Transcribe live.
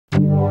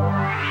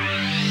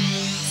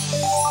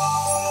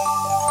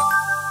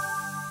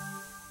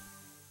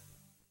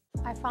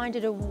find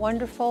it a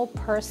wonderful,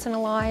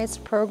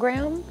 personalized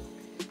program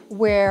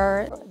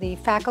where the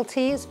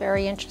faculty is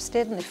very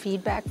interested in the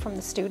feedback from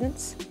the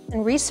students.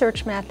 In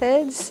research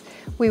methods,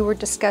 we were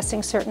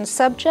discussing certain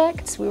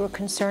subjects, we were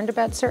concerned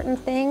about certain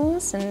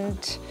things,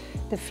 and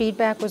the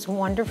feedback was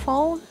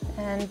wonderful,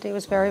 and it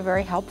was very,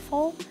 very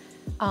helpful.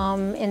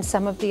 In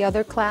some of the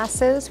other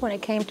classes, when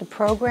it came to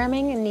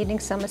programming and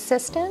needing some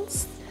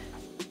assistance,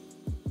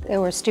 there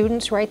were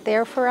students right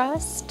there for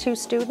us, 2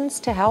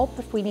 students to help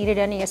if we needed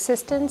any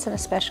assistance and a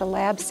special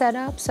lab set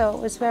up. So it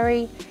was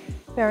very,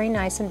 very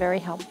nice and very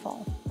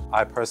helpful.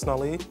 I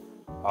personally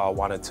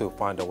wanted to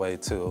find a way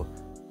to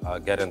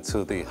get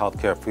into the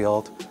healthcare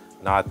field,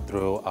 not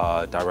through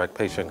a direct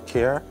patient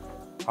care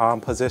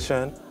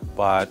position,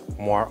 but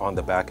more on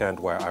the back end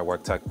where I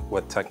work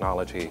with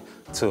technology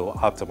to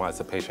optimize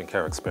the patient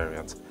care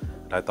experience.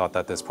 And I thought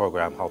that this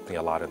program helped me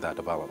a lot in that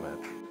development.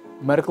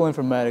 Medical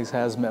Informatics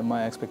has met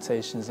my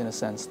expectations in a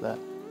sense that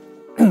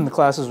the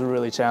classes were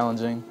really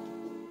challenging.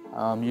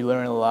 You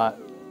learn a lot.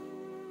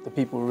 The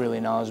people were really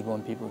knowledgeable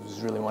and people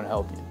just really want to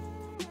help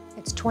you.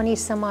 It's 20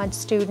 some odd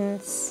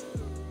students,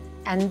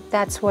 and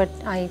that's what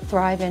I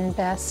thrive in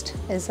best,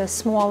 is a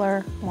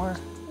smaller, more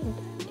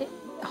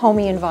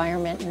homey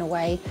environment in a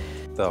way.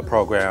 The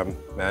program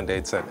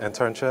mandates an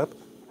internship.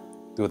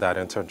 Through that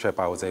internship,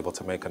 I was able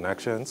to make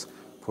connections,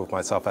 prove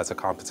myself as a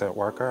competent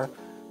worker.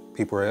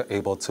 People were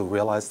able to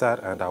realize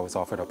that, and I was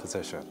offered a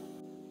position.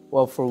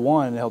 Well, for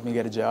one, it helped me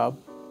get a job,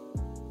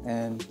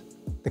 and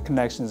the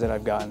connections that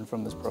I've gotten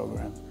from this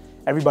program.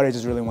 Everybody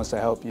just really wants to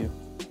help you,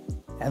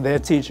 and they're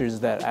teachers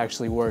that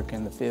actually work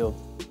in the field.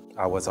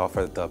 I was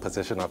offered the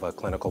position of a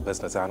clinical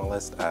business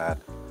analyst at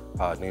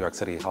New York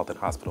City Health and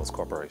Hospitals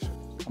Corporation.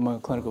 I'm a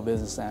clinical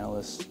business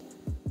analyst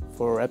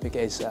for Epic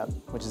ASAP,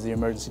 which is the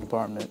emergency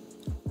department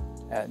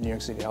at New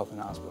York City Health and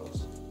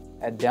Hospitals.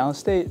 At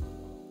Downstate,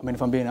 I mean,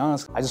 if I'm being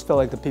honest, I just felt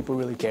like the people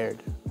really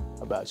cared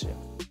about you.